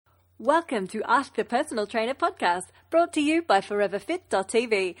Welcome to Ask the Personal Trainer podcast, brought to you by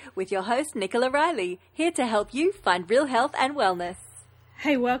ForeverFit.tv with your host Nicola Riley, here to help you find real health and wellness.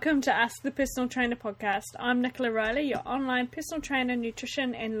 Hey, welcome to Ask the Personal Trainer podcast. I'm Nicola Riley, your online personal trainer,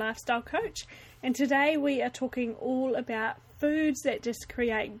 nutrition and lifestyle coach, and today we are talking all about foods that just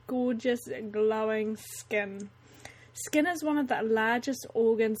create gorgeous, glowing skin. Skin is one of the largest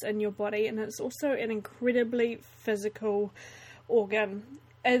organs in your body, and it's also an incredibly physical organ.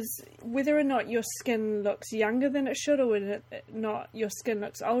 As whether or not your skin looks younger than it should, or whether not your skin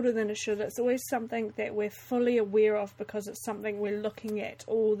looks older than it should, it's always something that we're fully aware of because it's something we're looking at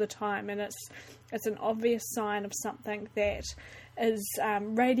all the time, and it's an obvious sign of something that is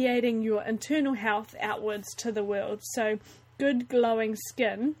radiating your internal health outwards to the world. So good glowing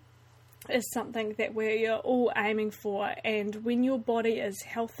skin is something that we're all aiming for, and when your body is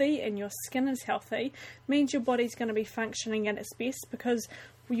healthy and your skin is healthy, means your body's going to be functioning at its best, because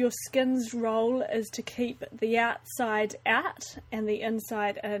your skin's role is to keep the outside out and the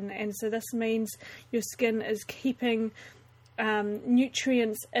inside in, and so this means your skin is keeping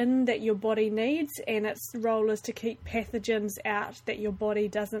nutrients in that your body needs, and its role is to keep pathogens out that your body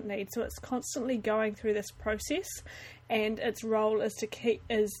doesn't need. So it's constantly going through this process, and its role is to keep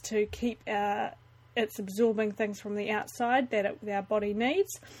it's absorbing things from the outside that our body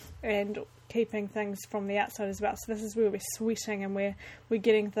needs, and keeping things from the outside as well. So this is where we're sweating, and we're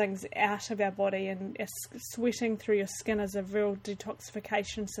getting things out of our body, and sweating through your skin is a real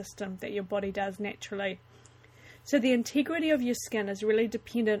detoxification system that your body does naturally. So the integrity of your skin is really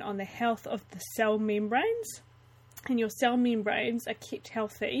dependent on the health of the cell membranes, and your cell membranes are kept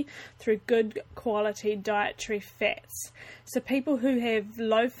healthy through good quality dietary fats. So people who have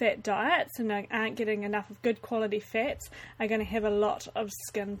low fat diets and aren't getting enough of good quality fats are going to have a lot of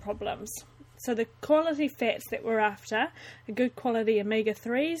skin problems. So the quality fats that we're after are good quality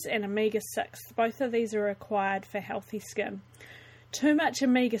omega-3s and omega-6. Both of these are required for healthy skin. Too much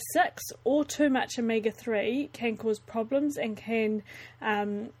omega-6 or too much omega-3 can cause problems and can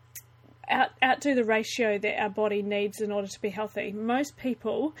outdo the ratio that our body needs in order to be healthy. Most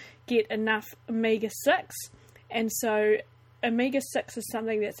people get enough omega-6, and so omega-6 is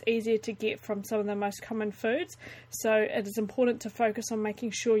something that's easier to get from some of the most common foods, so it is important to focus on making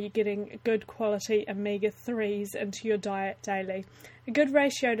sure you're getting good quality omega-3s into your diet daily. A good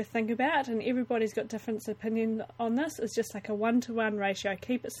ratio to think about, and everybody's got different opinion on this, is just like a 1-to-1 ratio.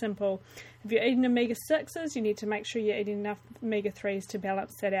 Keep it simple. If you're eating omega-6s, you need to make sure you're eating enough omega-3s to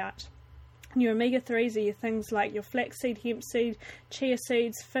balance that out. Your omega-3s are your things like your flaxseed, hemp seed, chia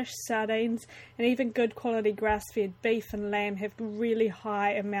seeds, fish, sardines, and even good quality grass-fed beef and lamb have really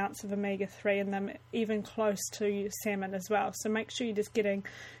high amounts of omega-3 in them, even close to salmon as well. So make sure you're just getting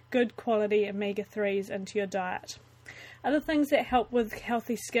good quality omega-3s into your diet. Other things that help with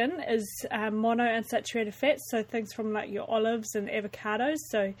healthy skin is monounsaturated fats, so things from like your olives and avocados.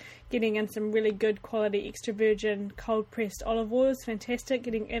 So getting in some really good quality extra virgin cold pressed olive oil is fantastic.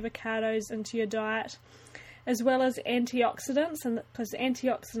 Getting avocados into your diet, as well as antioxidants, and because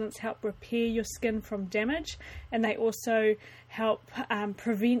antioxidants help repair your skin from damage, and they also help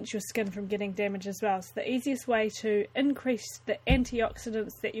prevent your skin from getting damage as well. So the easiest way to increase the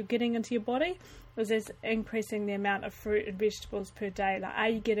antioxidants that you're getting into your body is increasing the amount of fruit and vegetables per day. Like, are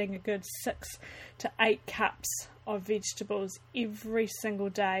you getting a good 6 to 8 cups of vegetables every single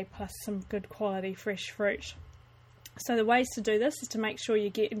day, plus some good quality fresh fruit? So the ways to do this is to make sure you're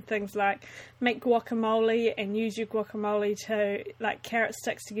getting things like make guacamole and use your guacamole to, like carrot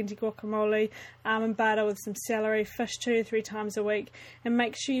sticks to get into guacamole, almond butter with some celery, fish 2 or 3 times a week, and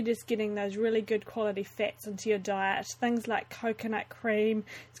make sure you're just getting those really good quality fats into your diet. Things like coconut cream,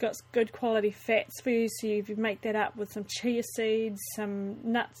 it's got good quality fats for you, so if you make that up with some chia seeds, some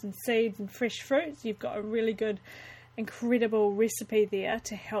nuts and seeds and fresh fruits, you've got a really good, incredible recipe there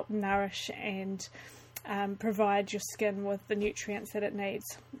to help nourish and provide your skin with the nutrients that it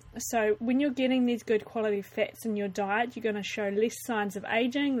needs. So when you're getting these good quality fats in your diet, you're going to show less signs of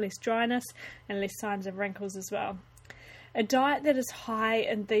aging, less dryness, and less signs of wrinkles as well. A diet that is high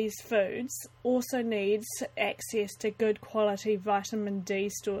in these foods also needs access to good quality vitamin D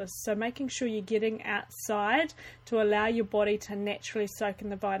stores, so making sure you're getting outside to allow your body to naturally soak in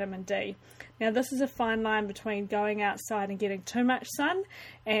the vitamin D. Now this is a fine line between going outside and getting too much sun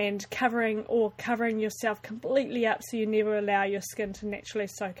and covering yourself completely up so you never allow your skin to naturally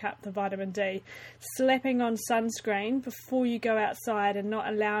soak up the vitamin D. Slapping on sunscreen before you go outside and not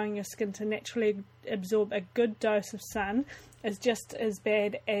allowing your skin to naturally absorb a good dose of sun is just as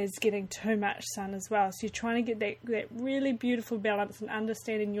bad as getting too much sun as well. So you're trying to get that really beautiful balance and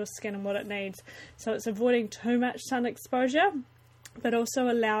understanding your skin and what it needs. So it's avoiding too much sun exposure but also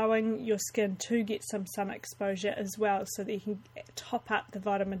allowing your skin to get some sun exposure as well so that you can top up the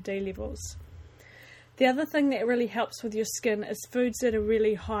vitamin D levels. The other thing that really helps with your skin is foods that are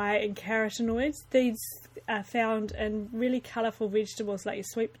really high in carotenoids. These are found in really colourful vegetables like your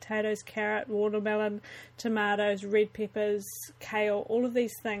sweet potatoes, carrot, watermelon, tomatoes, red peppers, kale. All of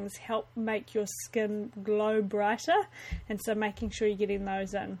these things help make your skin glow brighter, and so making sure you're getting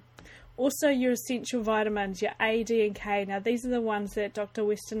those in. Also, your essential vitamins, your A, D and K. Now these are the ones that Dr.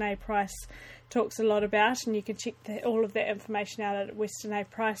 Weston A. Price talks a lot about, and you can check all of that information out at Weston A.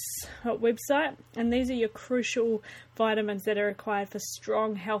 Price website. And these are your crucial vitamins that are required for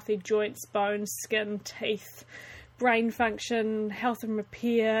strong, healthy joints, bones, skin, teeth, brain function, health and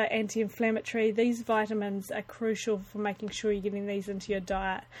repair, anti-inflammatory. These vitamins are crucial for making sure you're getting these into your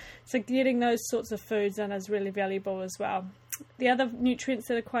diet. So getting those sorts of foods in is really valuable as well. The other nutrients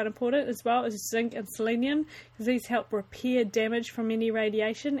that are quite important as well is zinc and selenium, because these help repair damage from any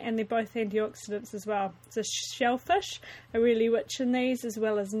radiation, and they're both antioxidants as well. So shellfish are really rich in these, as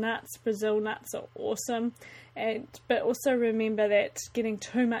well as nuts. Brazil nuts are awesome. But also remember that getting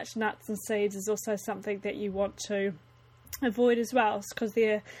too much nuts and seeds is also something that you want to avoid as well, because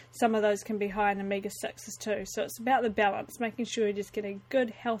some of those can be high in omega-6s too. So it's about the balance, making sure you're just getting good,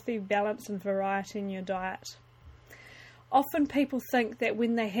 healthy balance and variety in your diet. Often people think that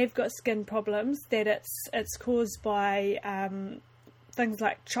when they have got skin problems that it's caused by things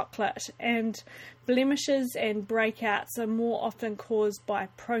like chocolate, and blemishes and breakouts are more often caused by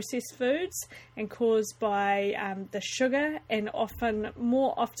processed foods and caused by the sugar, and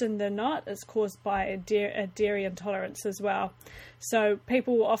more often than not it's caused by a dairy intolerance as well. So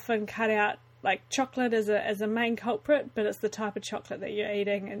people often cut out like chocolate as a main culprit, but it's the type of chocolate that you're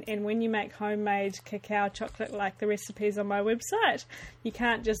eating. And when you make homemade cacao chocolate like the recipes on my website, you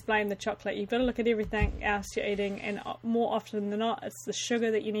can't just blame the chocolate. You've got to look at everything else you're eating, and more often than not it's the sugar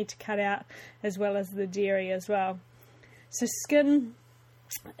that you need to cut out, as well as the dairy as well. So skin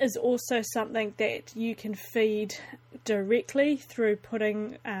is also something that you can feed directly through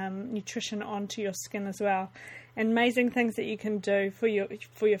putting nutrition onto your skin as well. Amazing things that you can do for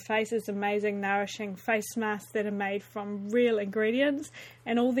your face is amazing nourishing face masks that are made from real ingredients,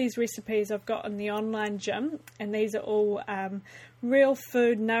 and all these recipes I've got in the online gym, and these are all real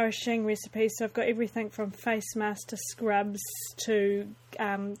food nourishing recipes. So I've got everything from face masks to scrubs to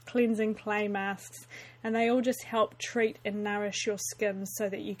cleansing clay masks, and they all just help treat and nourish your skin so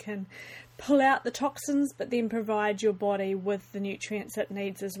that you can pull out the toxins but then provide your body with the nutrients it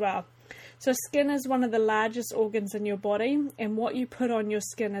needs as well. So skin is one of the largest organs in your body, and what you put on your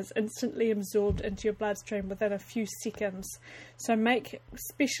skin is instantly absorbed into your bloodstream within a few seconds. So make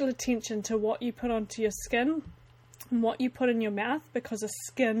special attention to what you put onto your skin and what you put in your mouth, because the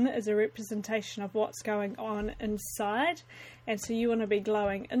skin is a representation of what's going on inside, and so you want to be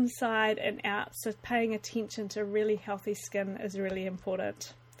glowing inside and out. So paying attention to really healthy skin is really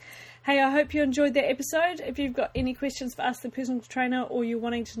important. Hey, I hope you enjoyed that episode. If you've got any questions for Ask the Personal Trainer, or you're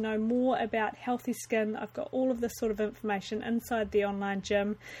wanting to know more about healthy skin, I've got all of this sort of information inside the online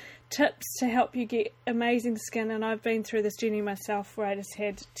gym. Tips to help you get amazing skin, and I've been through this journey myself where I just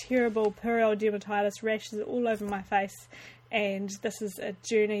had terrible puerperal dermatitis, rashes all over my face, and this is a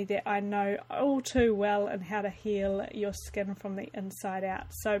journey that I know all too well, and how to heal your skin from the inside out.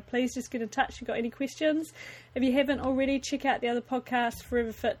 So please just get in touch if you've got any questions. If you haven't already, check out the other podcast,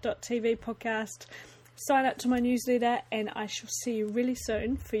 foreverfit.tv podcast. Sign up to my newsletter, and I shall see you really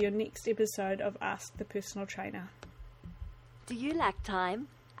soon for your next episode of Ask the Personal Trainer. Do you lack time?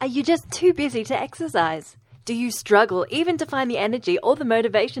 Are you just too busy to exercise? Do you struggle even to find the energy or the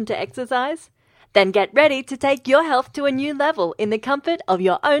motivation to exercise? Then get ready to take your health to a new level in the comfort of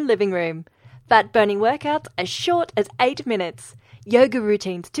your own living room. Fat-burning workouts as short as 8 minutes. Yoga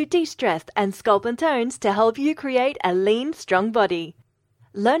routines to de-stress, and Sculpt and Tones to help you create a lean, strong body.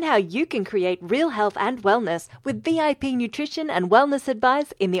 Learn how you can create real health and wellness with VIP nutrition and wellness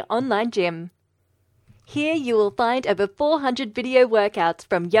advice in the online gym. Here you will find over 400 video workouts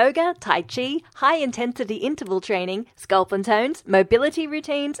from yoga, tai chi, high-intensity interval training, Sculpt and Tones, mobility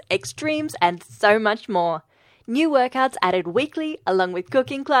routines, extremes, and so much more. New workouts added weekly, along with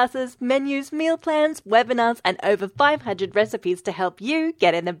cooking classes, menus, meal plans, webinars, and over 500 recipes to help you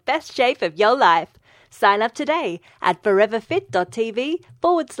get in the best shape of your life. Sign up today at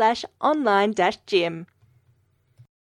foreverfit.tv/online-gym.